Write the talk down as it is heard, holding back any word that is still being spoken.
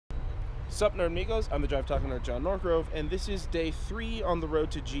Sup Nerdmigos, I'm the Jive Talking Nerd John Norgrove, and this is day 3 on the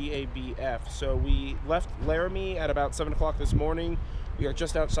road to GABF. So we left Laramie at about 7 o'clock this morning. We are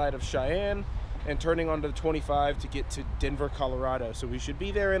just outside of Cheyenne and turning onto the 25 to get to Denver, Colorado. So we should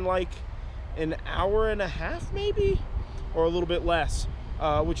be there in like an hour and a half maybe, or a little bit less,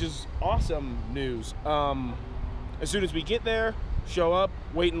 which is awesome news. As soon as we get there, show up,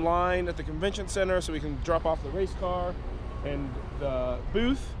 wait in line at the convention center so we can drop off the race car and the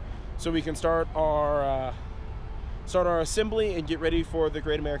booth, so we can start our assembly and get ready for the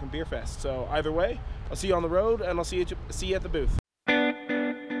Great American Beer Fest. So either way, I'll see you on the road and I'll see you at the booth.